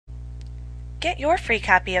Get your free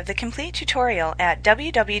copy of the complete tutorial at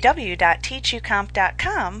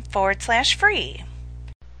www.teachucomp.com/free.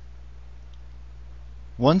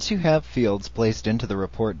 Once you have fields placed into the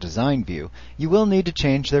report design view, you will need to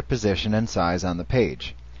change their position and size on the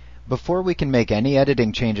page. Before we can make any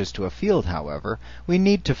editing changes to a field, however, we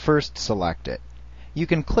need to first select it. You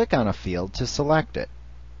can click on a field to select it.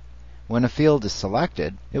 When a field is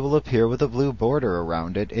selected, it will appear with a blue border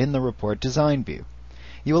around it in the report design view.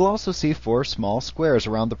 You will also see 4 small squares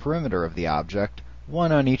around the perimeter of the object,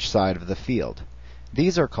 one on each side of the field.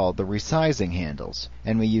 These are called the resizing handles,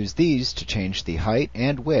 and we use these to change the height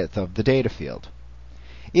and width of the data field.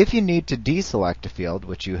 If you need to deselect a field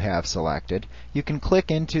which you have selected, you can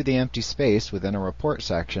click into the empty space within a report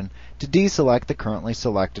section to deselect the currently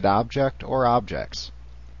selected object or objects.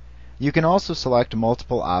 You can also select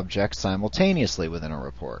multiple objects simultaneously within a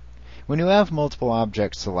report. When you have multiple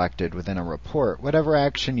objects selected within a report, whatever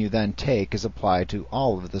action you then take is applied to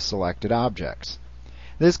all of the selected objects.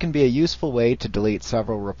 This can be a useful way to delete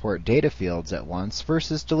several report data fields at once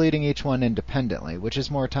versus deleting each one independently, which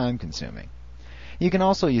is more time-consuming. You can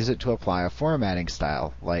also use it to apply a formatting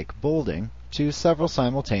style, like bolding, to several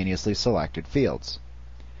simultaneously selected fields.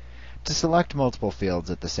 To select multiple fields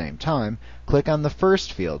at the same time, click on the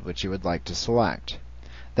first field which you would like to select.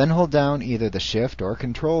 Then hold down either the Shift or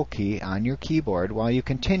Control key on your keyboard while you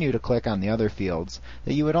continue to click on the other fields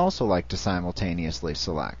that you would also like to simultaneously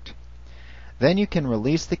select. Then you can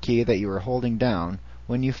release the key that you are holding down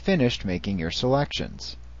when you've finished making your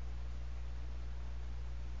selections.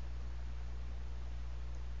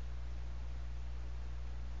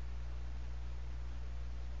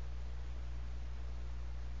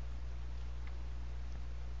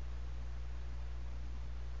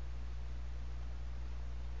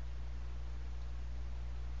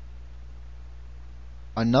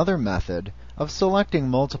 Another method of selecting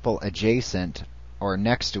multiple adjacent or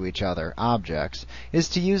next to each other objects is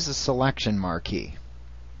to use a selection marquee.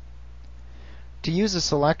 To use a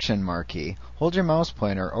selection marquee, hold your mouse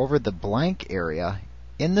pointer over the blank area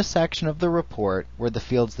in the section of the report where the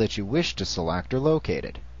fields that you wish to select are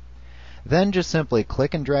located. Then just simply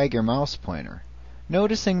click and drag your mouse pointer,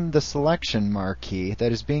 noticing the selection marquee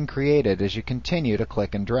that is being created as you continue to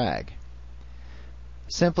click and drag.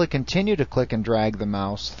 Simply continue to click and drag the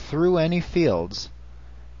mouse through any fields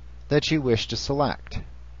that you wish to select.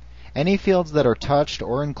 Any fields that are touched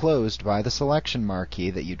or enclosed by the selection marquee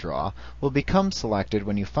that you draw will become selected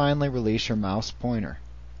when you finally release your mouse pointer.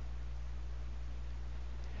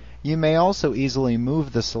 You may also easily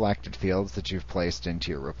move the selected fields that you've placed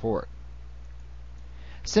into your report.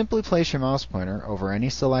 Simply place your mouse pointer over any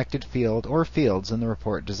selected field or fields in the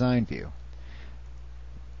report design view.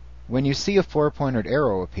 When you see a 4-pointed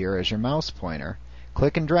arrow appear as your mouse pointer,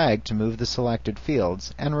 click and drag to move the selected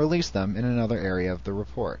fields and release them in another area of the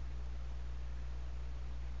report.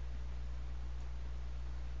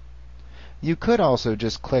 You could also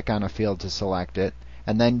just click on a field to select it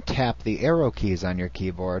and then tap the arrow keys on your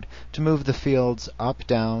keyboard to move the fields up,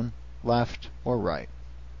 down, left, or right.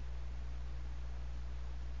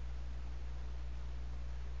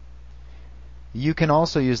 You can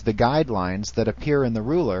also use the guidelines that appear in the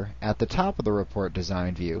ruler at the top of the report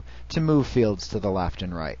design view to move fields to the left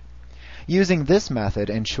and right. Using this method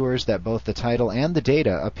ensures that both the title and the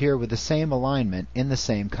data appear with the same alignment in the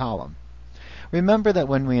same column. Remember that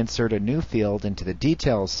when we insert a new field into the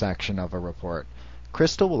Details section of a report,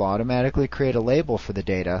 Crystal will automatically create a label for the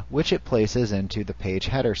data which it places into the page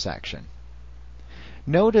header section.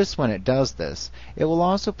 Notice when it does this, it will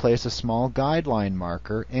also place a small guideline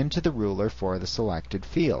marker into the ruler for the selected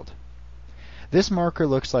field. This marker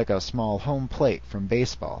looks like a small home plate from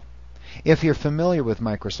baseball. If you're familiar with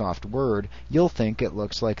Microsoft Word, you'll think it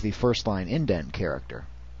looks like the first line indent character.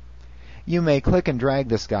 You may click and drag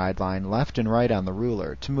this guideline left and right on the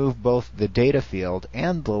ruler to move both the data field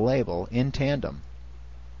and the label in tandem.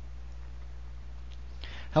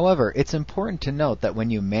 However, it's important to note that when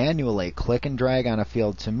you manually click and drag on a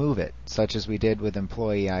field to move it, such as we did with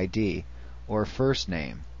Employee ID or First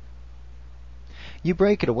Name, you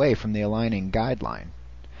break it away from the aligning guideline.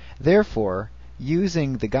 Therefore,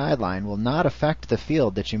 using the guideline will not affect the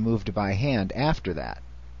field that you moved by hand after that.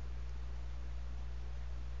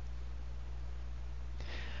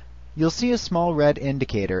 You'll see a small red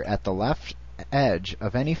indicator at the left edge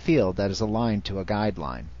of any field that is aligned to a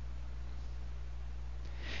guideline.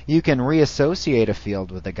 You can reassociate a field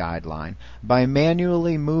with a guideline by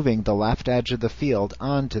manually moving the left edge of the field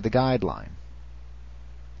onto the guideline.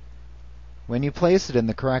 When you place it in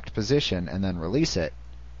the correct position and then release it,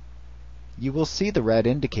 you will see the red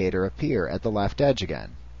indicator appear at the left edge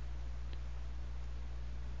again.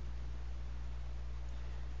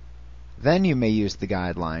 Then you may use the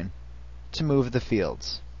guideline to move the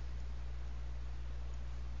fields.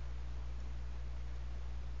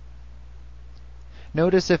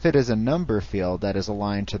 Notice if it is a number field that is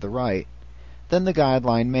aligned to the right, then the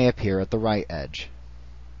guideline may appear at the right edge.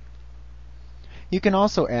 You can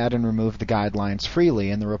also add and remove the guidelines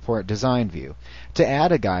freely in the Report Design view. To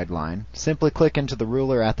add a guideline, simply click into the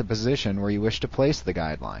ruler at the position where you wish to place the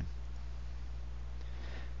guideline.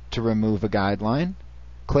 To remove a guideline,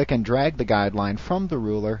 click and drag the guideline from the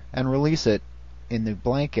ruler and release it in the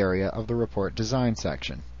blank area of the Report Design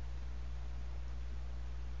section.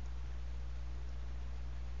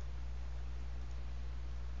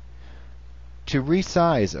 To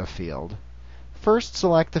resize a field, first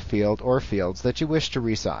select the field or fields that you wish to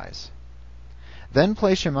resize. Then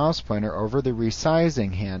place your mouse pointer over the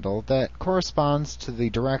resizing handle that corresponds to the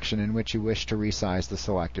direction in which you wish to resize the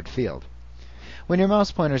selected field. When your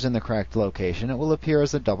mouse pointer is in the correct location, it will appear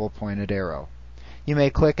as a double-pointed arrow. You may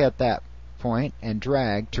click at that point and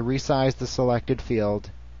drag to resize the selected field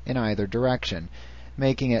in either direction,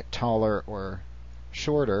 making it taller or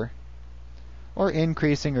shorter, or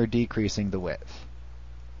increasing or decreasing the width.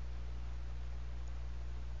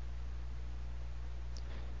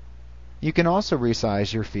 You can also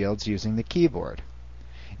resize your fields using the keyboard.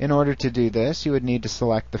 In order to do this, you would need to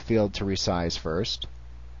select the field to resize first,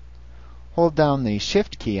 hold down the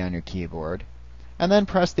Shift key on your keyboard, and then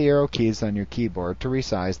press the arrow keys on your keyboard to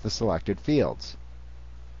resize the selected fields.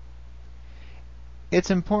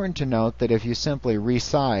 It's important to note that if you simply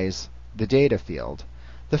resize the data field,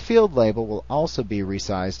 the field label will also be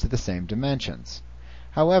resized to the same dimensions.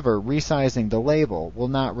 However, resizing the label will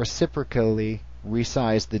not reciprocally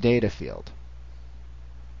resize the data field.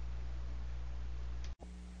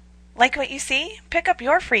 Like what you see? Pick up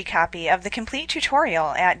your free copy of the complete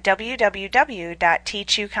tutorial at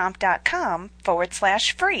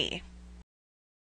www.teachucomp.com/free.